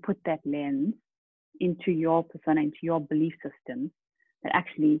you to put that lens into your persona, into your belief system, that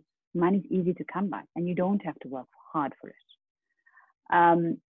actually money is easy to come by and you don't have to work hard for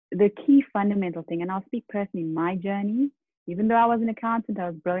it. The key fundamental thing, and I'll speak personally, my journey, even though I was an accountant, I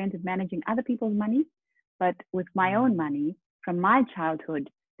was brilliant at managing other people's money, but with my own money, from my childhood,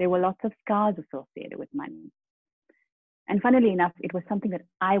 there were lots of scars associated with money. And funnily enough, it was something that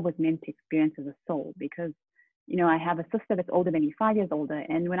I was meant to experience as a soul, because, I have a sister that's older than me, 5 years older.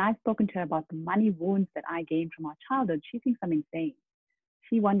 And when I've spoken to her about the money wounds that I gained from our childhood, she thinks I'm insane.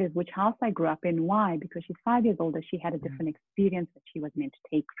 She wonders which house I grew up in. Why? Because she's 5 years older. She had a different experience that she was meant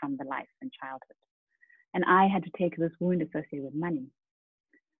to take from the life and childhood. And I had to take this wound associated with money.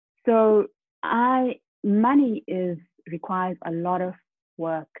 So money requires a lot of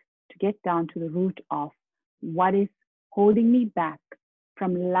work to get down to the root of what is holding me back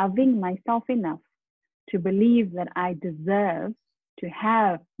from loving myself enough to believe that I deserve to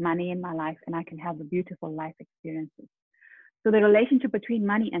have money in my life and I can have the beautiful life experiences. So the relationship between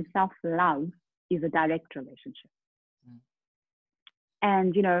money and self-love is a direct relationship.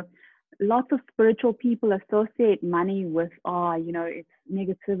 And, you know, lots of spiritual people associate money with, it's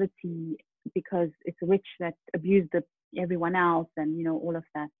negativity because it's rich that abuse everyone else and, you know, all of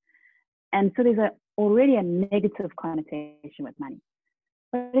that. And so there's already a negative connotation with money.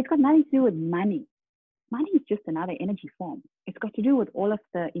 But it's got nothing to do with money. Money is just another energy form. It's got to do with all of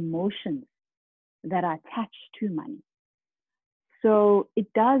the emotions that are attached to money. So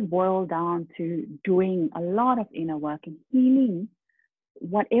it does boil down to doing a lot of inner work and healing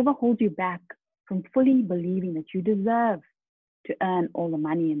whatever holds you back from fully believing that you deserve to earn all the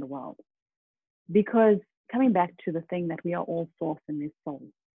money in the world. Because coming back to the thing that we are all source and we're soul,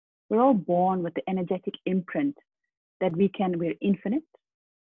 we're all born with the energetic imprint that we're infinite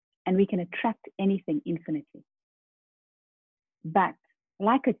and we can attract anything infinitely. But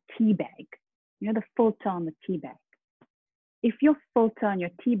like a tea bag, you know, the filter on the tea bag. If your filter on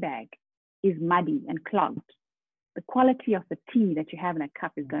your tea bag is muddy and clogged, the quality of the tea that you have in a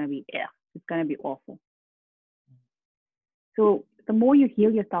cup is going to be it's going to be awful. So the more you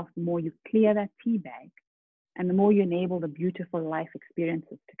heal yourself, the more you clear that tea bag, and the more you enable the beautiful life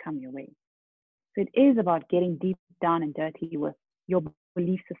experiences to come your way. So it is about getting deep down and dirty with your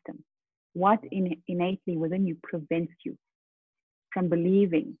belief system. What innately within you prevents you from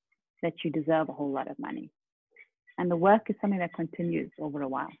believing that you deserve a whole lot of money? And the work is something that continues over a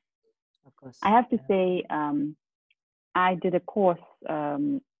while. Of course. I have to say, I did a course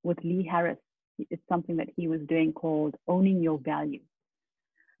with Lee Harris. It's something that he was doing called Owning Your Value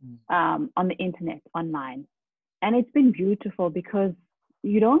on the internet, online. And it's been beautiful because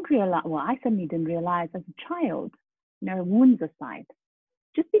you don't realize, well, I certainly didn't realize as a child, you know, wounds aside,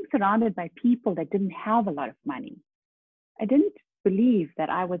 just being surrounded by people that didn't have a lot of money. I didn't believe that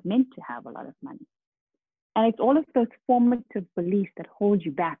I was meant to have a lot of money. And it's all of those formative beliefs that hold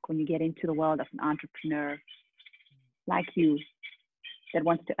you back when you get into the world of an entrepreneur like you that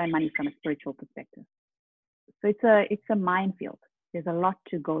wants to earn money from a spiritual perspective. So it's a minefield. There's a lot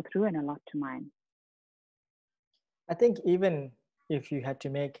to go through and a lot to mine. I think even if you had to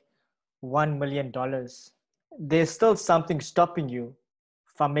make $1 million, there's still something stopping you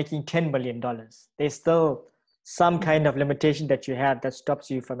from making $10 million. There's still some kind of limitation that you have that stops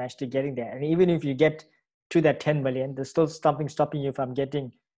you from actually getting there. And even if you get to that 10 million, there's still something stopping you from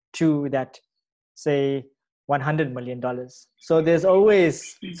getting to that, say, $100 million. So there's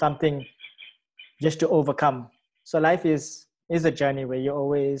always something just to overcome. So life is a journey where you're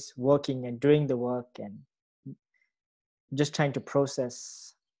always working and doing the work and just trying to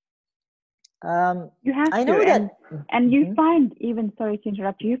process. You have I know to, that, and you find even, sorry to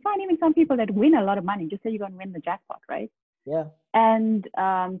interrupt you find even some people that win a lot of money. Just say you're going to win the jackpot, right? Yeah. And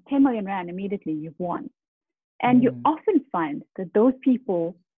 10 million rand, immediately you've won. And you often find that those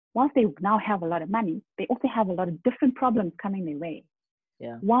people, once they now have a lot of money, they also have a lot of different problems coming their way.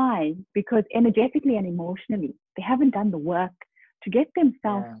 Yeah. Why? Because energetically and emotionally, they haven't done the work to get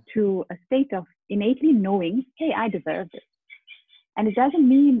themselves to a state of innately knowing, hey, I deserve this. And it doesn't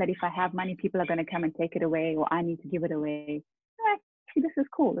mean that if I have money, people are going to come and take it away or I need to give it away. Actually, this is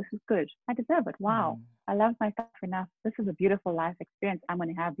cool. This is good. I deserve it. Wow. I love myself enough. This is a beautiful life experience. I'm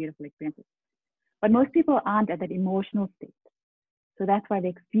going to have beautiful experiences. But most people aren't at that emotional state. So that's why the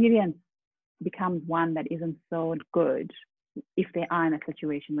experience becomes one that isn't so good if they are in a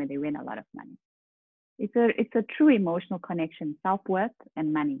situation where they win a lot of money. It's a true emotional connection, self-worth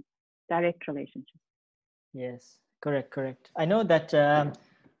and money, direct relationship. Yes, correct. I know that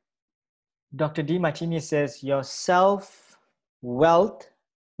Dr. D. Martini says your self-wealth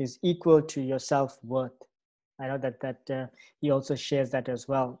is equal to your self-worth. I know that he also shares that as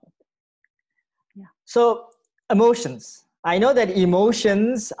well. Yeah. So emotions. I know that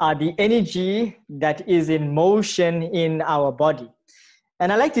emotions are the energy that is in motion in our body.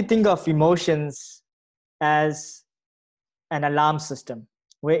 And I like to think of emotions as an alarm system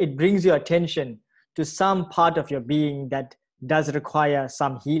where it brings your attention to some part of your being that does require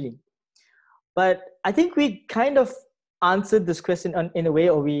some healing. But I think we kind of answered this question in a way,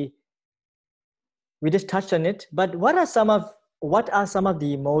 or we just touched on it. But what are some of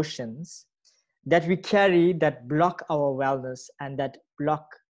the emotions that we carry that block our wellness and that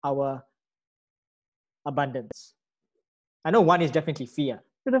block our abundance? I know one is definitely fear.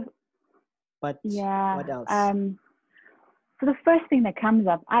 But what else? So the first thing that comes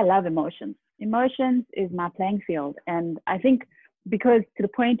up, I love emotions. Emotions is my playing field. And I think because to the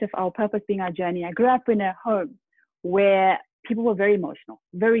point of our purpose being our journey, I grew up in a home where people were very emotional,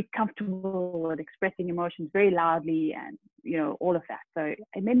 very comfortable with expressing emotions very loudly, and all of that. So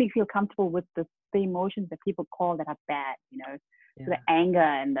it made me feel comfortable with the emotions that people call that are bad, the anger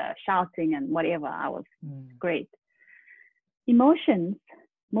and the shouting and whatever. I was great. Emotions,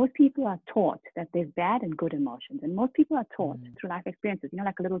 most people are taught that there's bad and good emotions, and most people are taught through life experiences,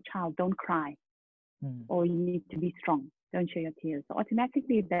 like a little child, don't cry, or you need to be strong, don't show your tears. So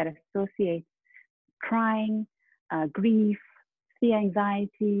automatically that associates crying, grief, fear,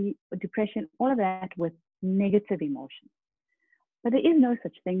 anxiety, depression, all of that with negative emotions. But there is no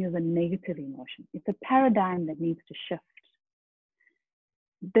such thing as a negative emotion. It's a paradigm that needs to shift.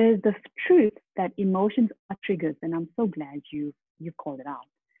 There's the truth that emotions are triggers, and I'm so glad you've called it out.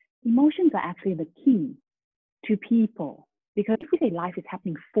 Emotions are actually the key to people, because if we say life is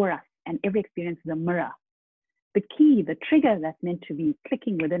happening for us and every experience is a mirror, the key, the trigger that's meant to be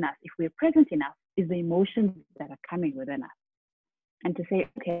clicking within us, if we're present enough, is the emotions that are coming within us. And to say,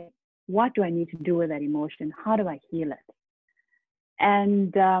 okay, what do I need to do with that emotion? How do I heal it?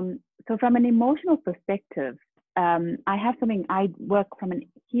 And so from an emotional perspective, I have something, I work from a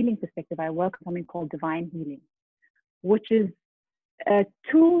healing perspective. I work with something called divine healing, which is a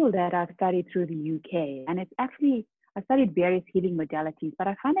tool that I've studied through the UK. And it's actually, I've studied various healing modalities, but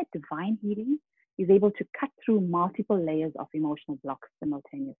I find that divine healing is able to cut through multiple layers of emotional blocks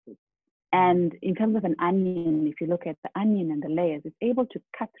simultaneously. And in terms of an onion, if you look at the onion and the layers, it's able to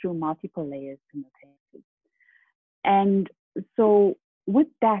cut through multiple layers simultaneously. And so with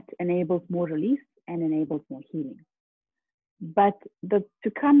that enables more release and enables more healing. But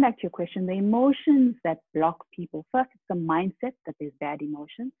to come back to your question, the emotions that block people, first, it's the mindset that there's bad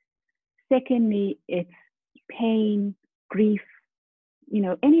emotions. Secondly, it's pain, grief,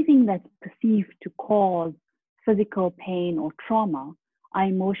 anything that's perceived to cause physical pain or trauma are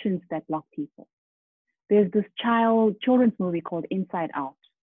emotions that block people. There's this children's movie called Inside Out,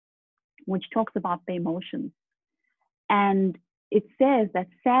 which talks about the emotions. And it says that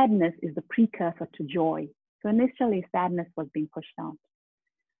sadness is the precursor to joy. So initially, sadness was being pushed out.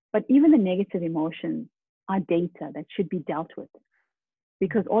 But even the negative emotions are data that should be dealt with,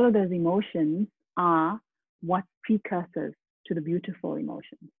 because all of those emotions are what precursors to the beautiful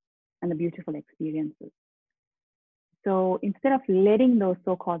emotions and the beautiful experiences. So instead of letting those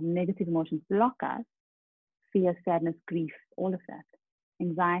so-called negative emotions block us, fear, sadness, grief, all of that,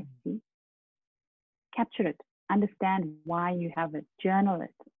 anxiety, capture it, understand why you have it, journal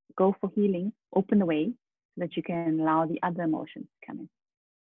it, go for healing, open the way so that you can allow the other emotions to come in.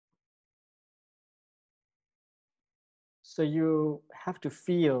 So you have to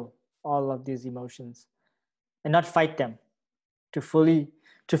feel all of these emotions and not fight them, to fully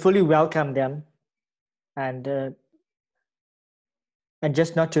welcome them, and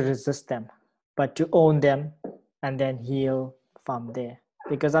just not to resist them, but to own them and then heal from there.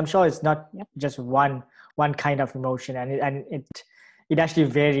 Because I'm sure it's not just one kind of emotion, and it actually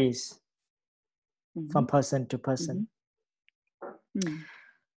varies from person to person.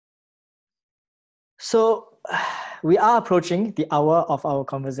 So we are approaching the hour of our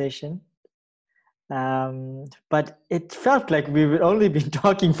conversation, but it felt like we would only be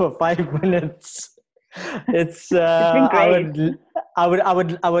talking for 5 minutes. It's been great.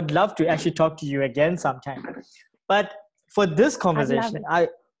 I would love to actually talk to you again sometime, but for this conversation,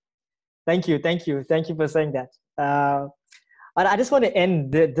 thank you for saying that. And I just want to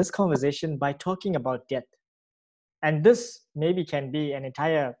end this conversation by talking about death, and this maybe can be an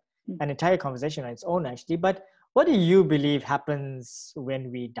entire conversation on its own, actually. But what do you believe happens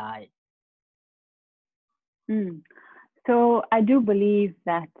when we die? So I do believe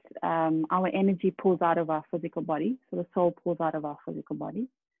that our energy pulls out of our physical body. So the soul pulls out of our physical body.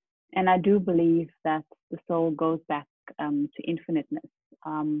 And I do believe that the soul goes back to infiniteness.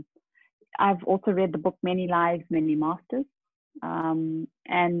 I've also read the book, Many Lives, Many Masters. And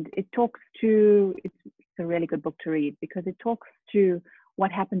it talks to, it's a really good book to read, because it talks to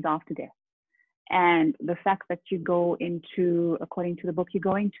what happens after death. And the fact that you go into, according to the book, you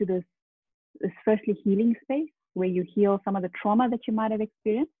go into this firstly healing space where you heal some of the trauma that you might have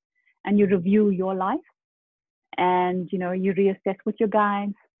experienced, and you review your life, and you reassess with your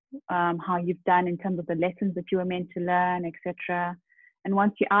guides how you've done in terms of the lessons that you were meant to learn, etc. And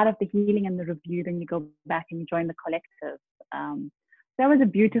once you're out of the healing and the review, then you go back and you join the collective. That was a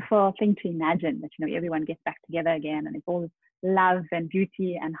beautiful thing to imagine, that everyone gets back together again, and it's all love and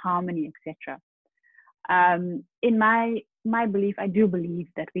beauty and harmony, etc. In my belief, I do believe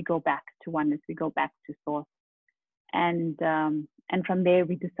that we go back to oneness, we go back to source, and from there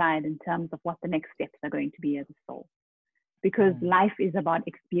we decide in terms of what the next steps are going to be as a soul, because life is about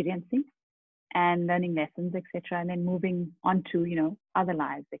experiencing, and learning lessons, etc., and then moving on to, other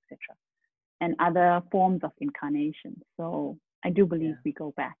lives, etc., and other forms of incarnation. So I do believe we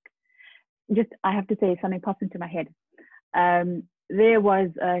go back. I have to say, something pops into my head.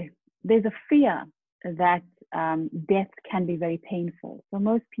 There's a fear that death can be very painful. So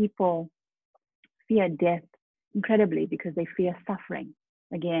most people fear death incredibly because they fear suffering.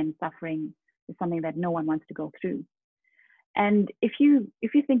 Again, suffering is something that no one wants to go through. And if you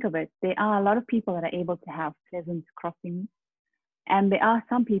think of it, there are a lot of people that are able to have pleasant crossings, and there are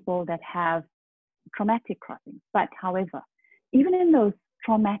some people that have traumatic crossings. But however, even in those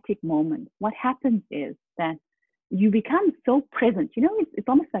traumatic moments, what happens is that you become so present. It's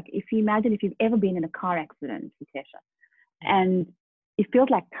almost like if you've ever been in a car accident, Hitesh, and it feels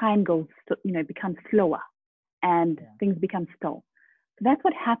like time goes, becomes slower and things become stalled. So that's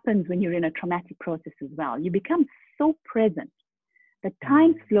what happens when you're in a traumatic process as well. You become so present that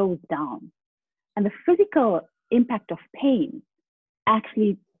time slows down, and the physical impact of pain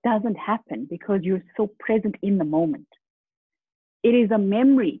actually doesn't happen because you're so present in the moment. It is a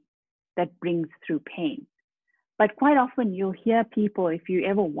memory that brings through pain. But quite often you'll hear people, if you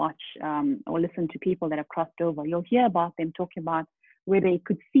ever watch or listen to people that have crossed over, you'll hear about them talking about where they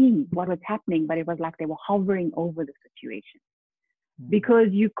could see what was happening, but it was like they were hovering over the situation. Because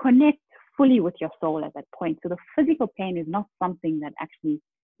you connect fully with your soul at that point. So the physical pain is not something that actually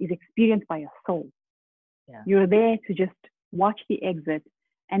is experienced by your soul. Yeah. You're there to just watch the exit.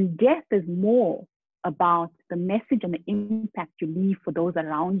 And death is more about the message and the impact you leave for those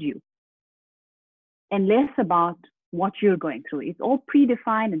around you, and less about what you're going through. It's all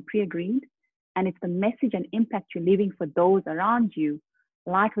predefined and pre-agreed, and it's the message and impact you're leaving for those around you.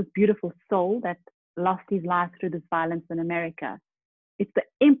 Like this beautiful soul that lost his life through this violence in America. It's the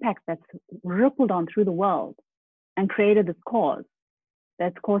impact that's rippled on through the world and created this cause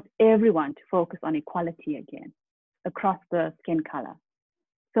that's caused everyone to focus on equality again across the skin color.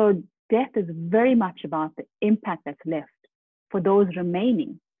 So death is very much about the impact that's left for those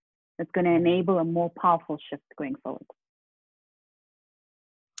remaining, that's going to enable a more powerful shift going forward.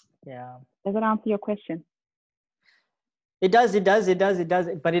 Yeah. Does that answer your question? It does.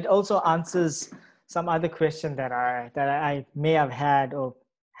 But it also answers some other question that I may have had or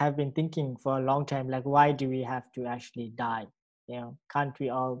have been thinking for a long time. Like, why do we have to actually die? Can't we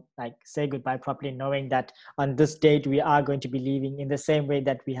all say goodbye properly, knowing that on this date we are going to be leaving, in the same way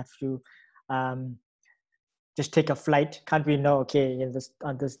that we have to just take a flight? Can't we know, okay,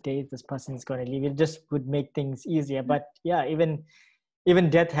 on this date this person is going to leave? It just would make things easier. But yeah, even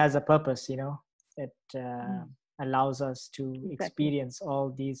death has a purpose. It allows us to experience all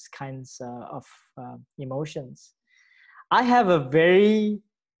these kinds of emotions. I have a very,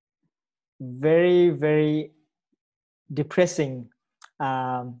 very, very depressing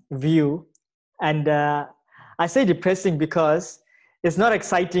view, and I say depressing because it's not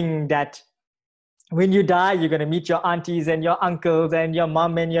exciting that when you die you're going to meet your aunties and your uncles and your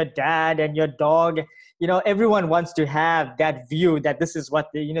mom and your dad and your dog. Everyone wants to have that view that this is what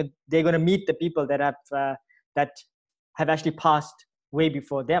they're going to meet the people that have actually passed way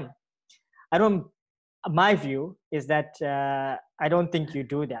before them. My view is that I don't think you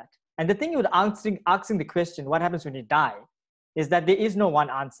do that. And the thing with asking the question, what happens when you die, is that there is no one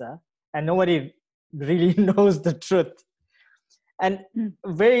answer and nobody really knows the truth. And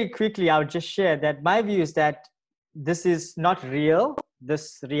very quickly, I would just share that my view is that this is not real.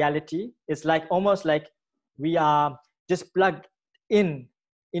 This reality is almost like we are just plugged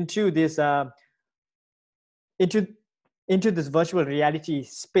into this into this virtual reality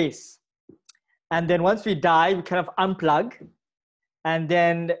space. And then once we die, we kind of unplug, and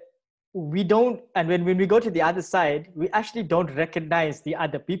then and when we go to the other side, we actually don't recognize the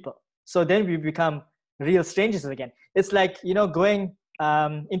other people. So then we become real strangers again. It's like, going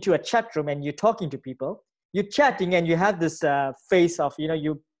into a chat room and you're talking to people, you're chatting and you have this face of,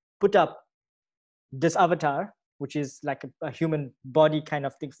 you put up this avatar, which is like a human body kind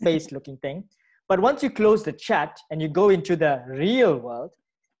of thing, face looking thing. But once you close the chat and you go into the real world,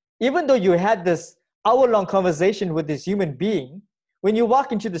 even though you had this hour-long conversation with this human being, when you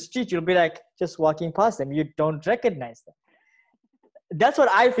walk into the street, you'll be just walking past them. You don't recognize them. That's what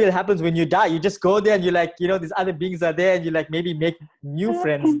I feel happens when you die. You just go there and you're these other beings are there, and you maybe make new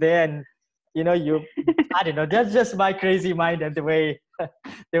friends there, and I don't know. That's just my crazy mind and the way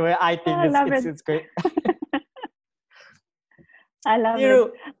I think it's great. I love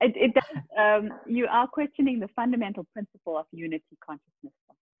it. It does. You are questioning the fundamental principle of unity consciousness,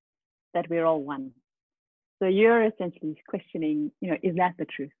 that we're all one. So you're essentially questioning, is that the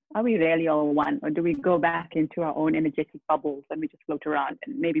truth? Are we really all one? Or do we go back into our own energetic bubbles and we just float around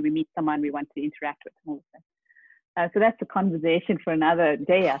and maybe we meet someone we want to interact with and all of that? So that's a conversation for another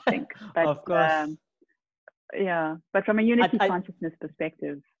day, I think. But, of course. Yeah. But from a unity consciousness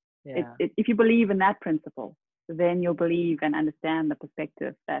perspective, yeah. If you believe in that principle, then you'll believe and understand the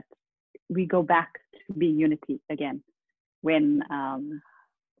perspective that we go back to being unity again when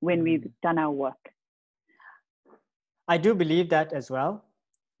we've done our work. I do believe that as well,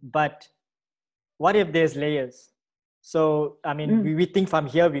 but what if there's layers? So, I mean, we think from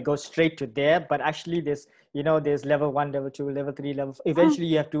here, we go straight to there, but actually there's level 1, level 2, level 3, eventually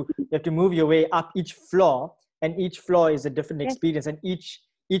you have to move your way up each floor, and each floor is a different experience, and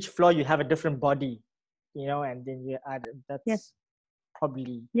each floor you have a different body, and then you add, that's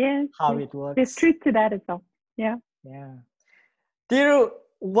probably how it works. There's truth to that as well. Yeah. Yeah. Thiru,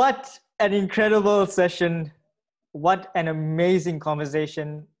 what an incredible session. What an amazing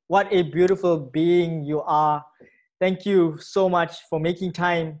conversation. What a beautiful being you are. Thank you so much for making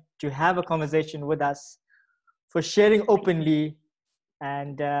time to have a conversation with us, for sharing openly.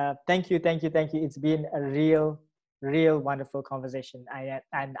 And thank you. It's been a real wonderful conversation.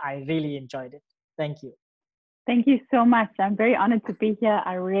 And I really enjoyed it. Thank you. Thank you so much. I'm very honored to be here.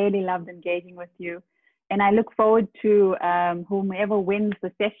 I really loved engaging with you. And I look forward to whomever wins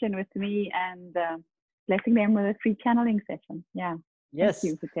the session with me and blessing them with a free channeling session. Yeah. Yes.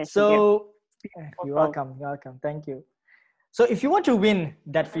 Thank you, So you're welcome. Thank you. So if you want to win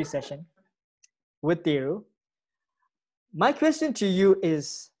that free session with Thiru, my question to you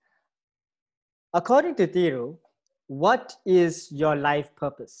is, according to Thiru, what is your life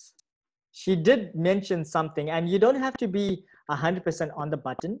purpose? She did mention something, and you don't have to be 100% on the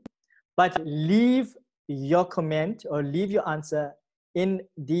button, but leave your comment or leave your answer in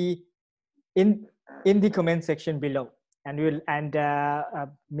the comment section below, and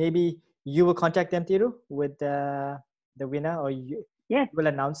maybe you will contact them, Thiru, with the winner, or you will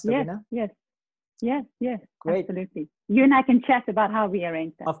announce the winner. Yes. Great. Absolutely. You and I can chat about how we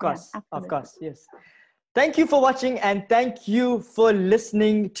arrange that. Of course. Yes. Thank you for watching, and thank you for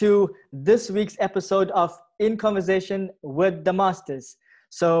listening to this week's episode of In Conversation with the Masters.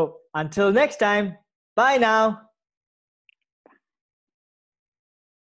 So until next time, bye now.